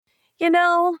You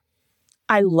know,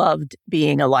 I loved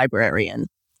being a librarian.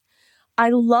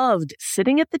 I loved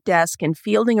sitting at the desk and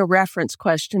fielding a reference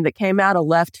question that came out of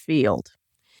left field.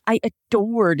 I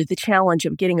adored the challenge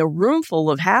of getting a room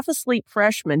full of half-asleep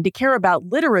freshmen to care about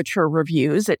literature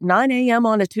reviews at 9 a.m.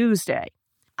 on a Tuesday.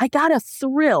 I got a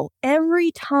thrill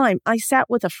every time I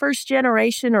sat with a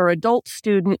first-generation or adult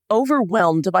student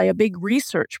overwhelmed by a big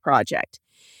research project,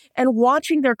 and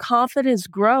watching their confidence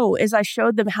grow as I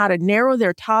showed them how to narrow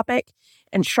their topic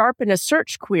and sharpen a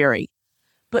search query.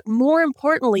 But more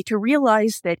importantly, to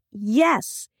realize that,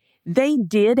 yes, they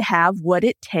did have what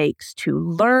it takes to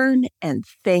learn and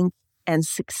think and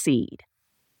succeed.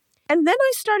 And then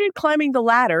I started climbing the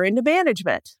ladder into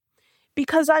management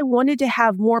because I wanted to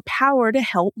have more power to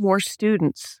help more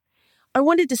students. I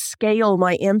wanted to scale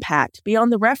my impact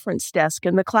beyond the reference desk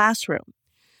in the classroom.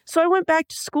 So I went back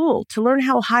to school to learn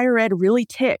how higher ed really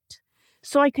ticked,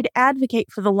 so I could advocate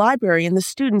for the library and the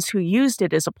students who used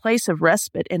it as a place of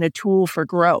respite and a tool for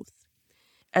growth.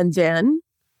 And then,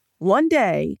 one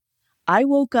day, I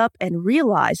woke up and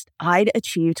realized I'd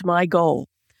achieved my goal.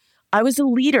 I was a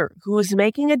leader who was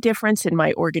making a difference in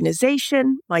my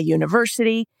organization, my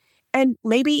university, and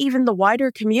maybe even the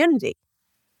wider community.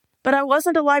 But I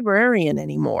wasn't a librarian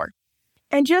anymore.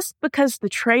 And just because the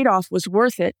trade-off was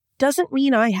worth it doesn't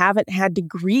mean I haven't had to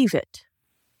grieve it.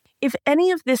 If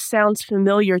any of this sounds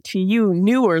familiar to you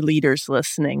newer leaders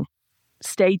listening,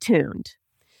 stay tuned,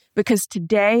 because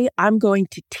today I'm going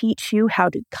to teach you how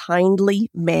to kindly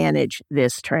manage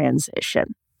this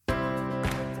transition.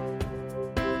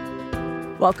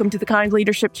 Welcome to the Kind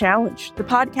Leadership Challenge, the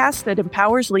podcast that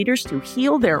empowers leaders to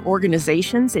heal their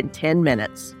organizations in 10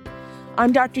 minutes.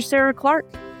 I'm Dr. Sarah Clark,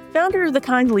 founder of the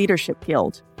Kind Leadership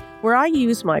Guild, where I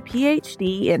use my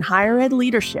PhD in higher ed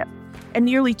leadership and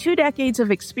nearly 2 decades of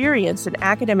experience in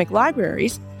academic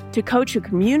libraries to coach a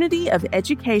community of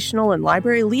educational and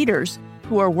library leaders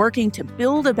who are working to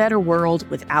build a better world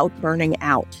without burning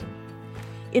out.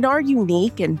 In our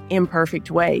unique and imperfect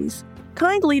ways,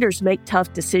 kind leaders make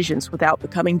tough decisions without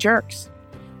becoming jerks.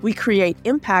 We create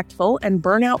impactful and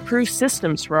burnout-proof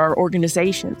systems for our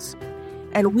organizations.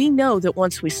 And we know that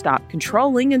once we stop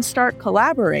controlling and start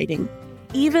collaborating,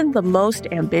 even the most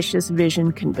ambitious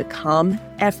vision can become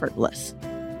effortless.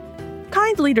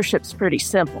 Kind leadership's pretty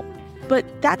simple, but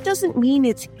that doesn't mean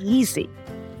it's easy.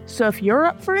 So if you're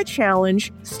up for a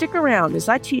challenge, stick around as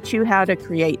I teach you how to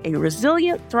create a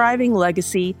resilient, thriving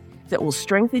legacy that will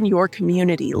strengthen your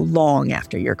community long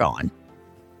after you're gone.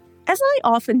 As I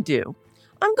often do,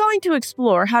 I'm going to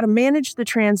explore how to manage the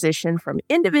transition from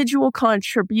individual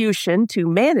contribution to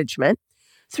management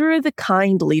through the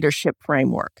Kind Leadership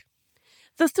Framework.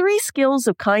 The 3 skills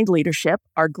of kind leadership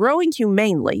are growing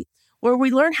humanely, where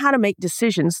we learn how to make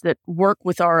decisions that work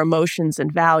with our emotions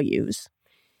and values;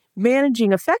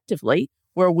 managing effectively,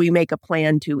 where we make a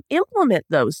plan to implement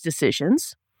those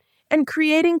decisions; and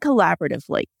creating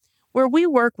collaboratively, where we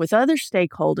work with other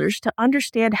stakeholders to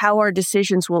understand how our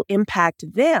decisions will impact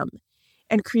them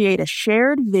and create a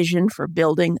shared vision for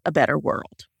building a better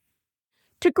world.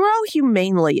 To grow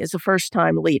humanely as a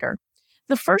first-time leader,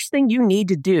 the first thing you need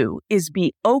to do is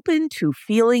be open to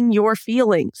feeling your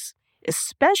feelings,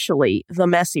 especially the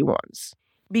messy ones.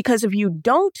 Because if you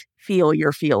don't feel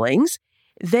your feelings,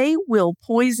 they will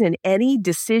poison any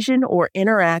decision or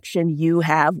interaction you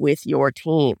have with your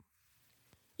team.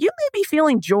 You may be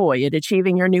feeling joy at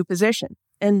achieving your new position,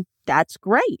 and that's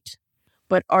great.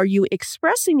 But are you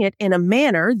expressing it in a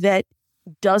manner that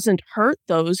doesn't hurt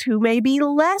those who may be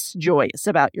less joyous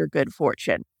about your good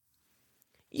fortune?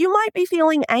 You might be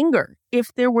feeling anger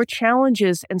if there were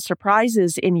challenges and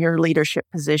surprises in your leadership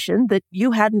position that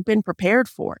you hadn't been prepared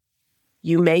for.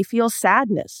 You may feel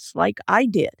sadness, like I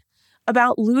did,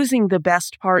 about losing the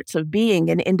best parts of being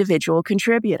an individual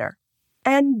contributor.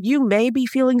 And you may be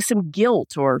feeling some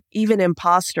guilt or even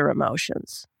imposter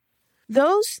emotions.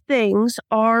 Those things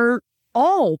are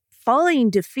all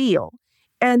fine to feel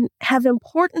and have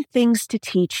important things to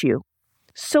teach you.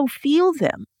 So feel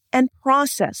them and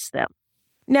process them.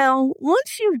 Now,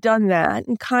 once you've done that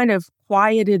and kind of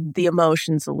quieted the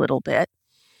emotions a little bit,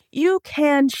 you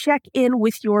can check in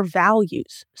with your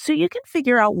values so you can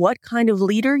figure out what kind of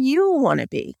leader you want to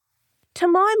be. To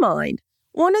my mind,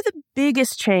 one of the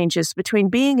biggest changes between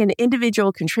being an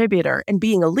individual contributor and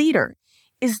being a leader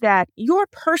is that your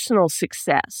personal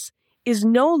success is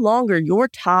no longer your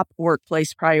top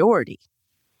workplace priority.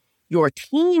 Your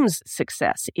team's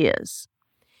success is.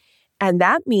 And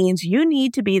that means you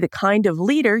need to be the kind of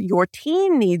leader your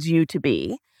team needs you to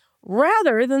be,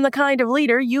 rather than the kind of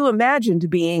leader you imagined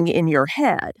being in your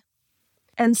head.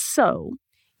 And so,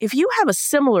 if you have a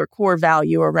similar core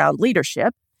value around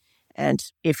leadership, And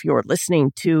if you're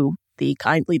listening to the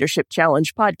Kind Leadership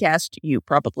Challenge podcast, you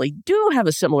probably do have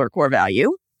a similar core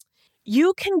value.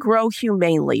 You can grow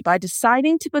humanely by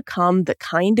deciding to become the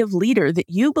kind of leader that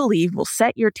you believe will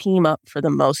set your team up for the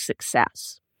most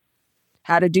success.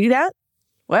 How to do that?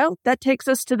 Well, that takes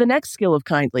us to the next skill of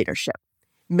kind leadership,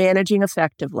 managing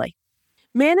effectively.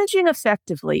 Managing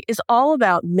effectively is all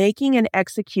about making and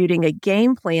executing a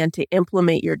game plan to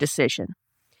implement your decision.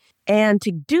 And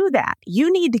to do that,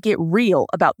 you need to get real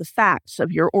about the facts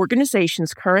of your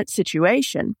organization's current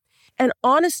situation and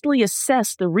honestly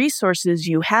assess the resources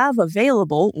you have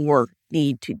available or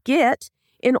need to get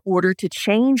in order to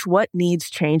change what needs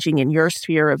changing in your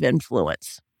sphere of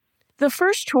influence. The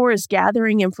first chore is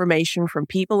gathering information from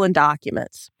people and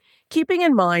documents, keeping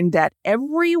in mind that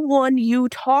everyone you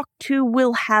talk to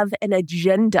will have an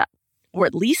agenda, or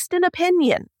at least an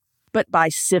opinion. But by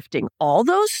sifting all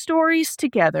those stories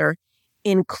together,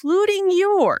 including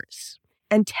yours,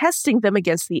 and testing them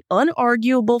against the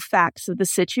unarguable facts of the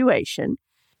situation,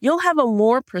 you'll have a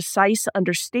more precise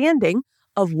understanding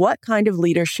of what kind of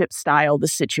leadership style the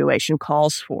situation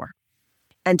calls for.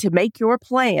 And to make your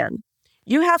plan,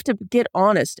 you have to get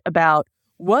honest about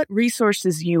what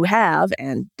resources you have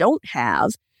and don't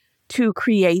have to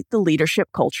create the leadership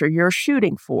culture you're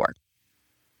shooting for.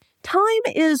 Time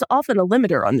is often a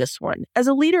limiter on this one, as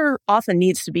a leader often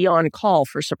needs to be on call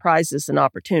for surprises and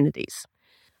opportunities.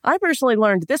 I personally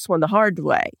learned this one the hard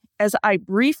way, as I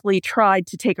briefly tried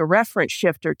to take a reference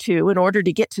shift or two in order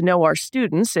to get to know our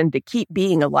students and to keep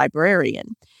being a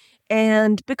librarian.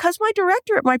 And because my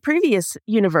director at my previous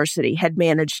university had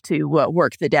managed to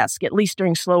work the desk, at least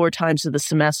during slower times of the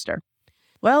semester.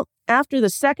 Well, after the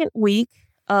second week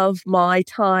of my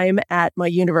time at my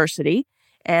university,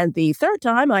 and the third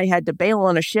time I had to bail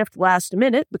on a shift last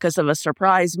minute because of a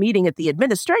surprise meeting at the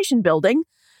administration building,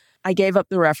 I gave up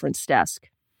the reference desk.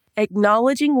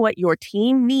 Acknowledging what your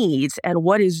team needs and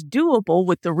what is doable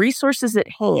with the resources at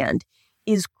hand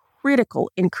is critical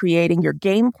in creating your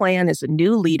game plan as a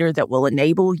new leader that will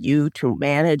enable you to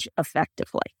manage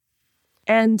effectively.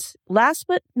 And last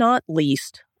but not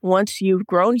least, once you've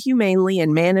grown humanely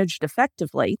and managed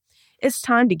effectively, it's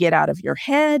time to get out of your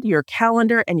head, your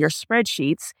calendar, and your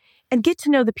spreadsheets and get to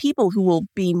know the people who will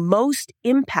be most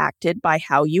impacted by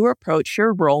how you approach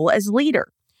your role as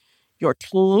leader, your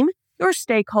team, your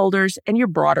stakeholders, and your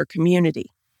broader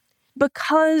community.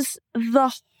 Because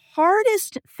the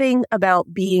hardest thing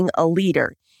about being a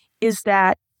leader is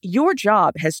that your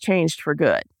job has changed for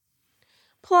good.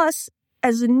 Plus,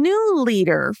 as a new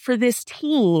leader for this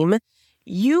team,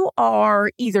 you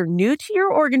are either new to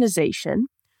your organization,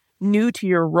 new to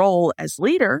your role as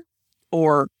leader,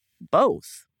 or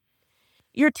both.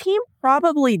 Your team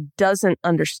probably doesn't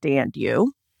understand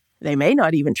you. They may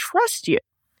not even trust you.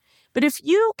 But if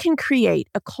you can create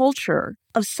a culture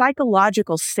of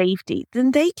psychological safety,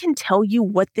 then they can tell you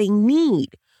what they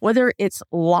need, whether it's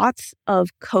lots of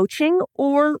coaching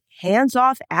or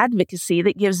hands-off advocacy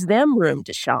that gives them room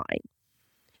to shine.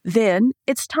 Then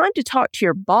it's time to talk to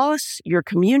your boss, your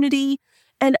community,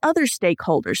 and other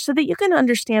stakeholders so that you can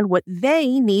understand what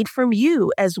they need from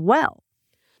you as well.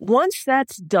 Once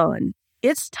that's done,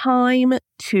 it's time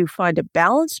to find a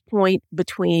balance point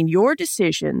between your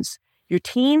decisions, your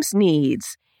team's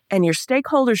needs, and your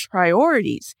stakeholders'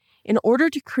 priorities in order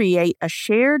to create a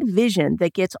shared vision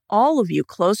that gets all of you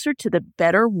closer to the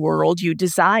better world you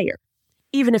desire,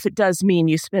 even if it does mean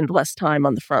you spend less time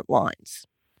on the front lines.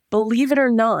 Believe it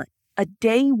or not, a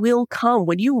day will come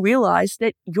when you realize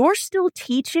that you're still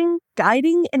teaching,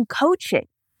 guiding, and coaching.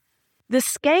 The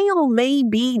scale may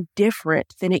be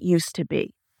different than it used to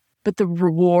be, but the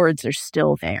rewards are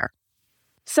still there.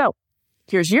 So,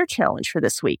 here's your challenge for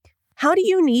this week. How do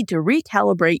you need to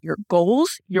recalibrate your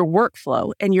goals, your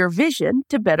workflow, and your vision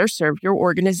to better serve your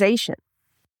organization?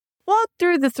 Walk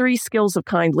through the 3 skills of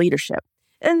kind leadership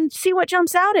and see what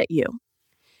jumps out at you.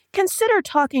 Consider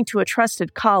talking to a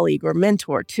trusted colleague or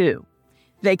mentor, too.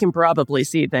 They can probably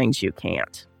see things you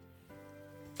can't.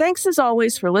 Thanks, as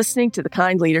always, for listening to the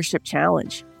Kind Leadership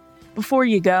Challenge. Before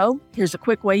you go, here's a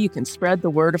quick way you can spread the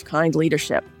word of kind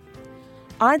leadership.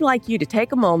 I'd like you to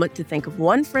take a moment to think of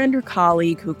one friend or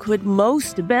colleague who could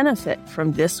most benefit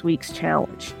from this week's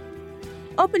challenge.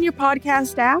 Open your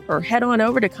podcast app or head on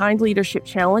over to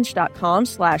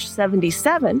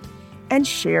kindleadershipchallenge.com/77 and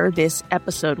share this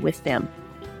episode with them.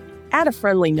 Add a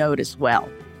friendly note as well.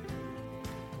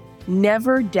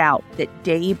 Never doubt that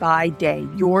day by day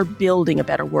you're building a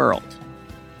better world,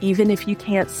 even if you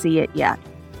can't see it yet.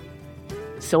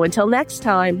 So until next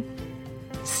time,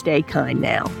 stay kind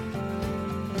now.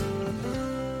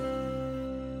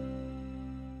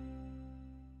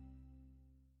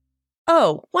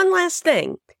 Oh, one last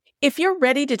thing. If you're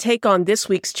ready to take on this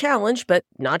week's challenge but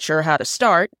not sure how to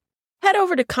start, head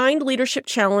over to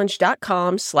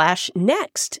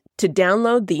kindleadershipchallenge.com/next to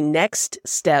download the Next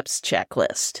Steps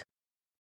checklist.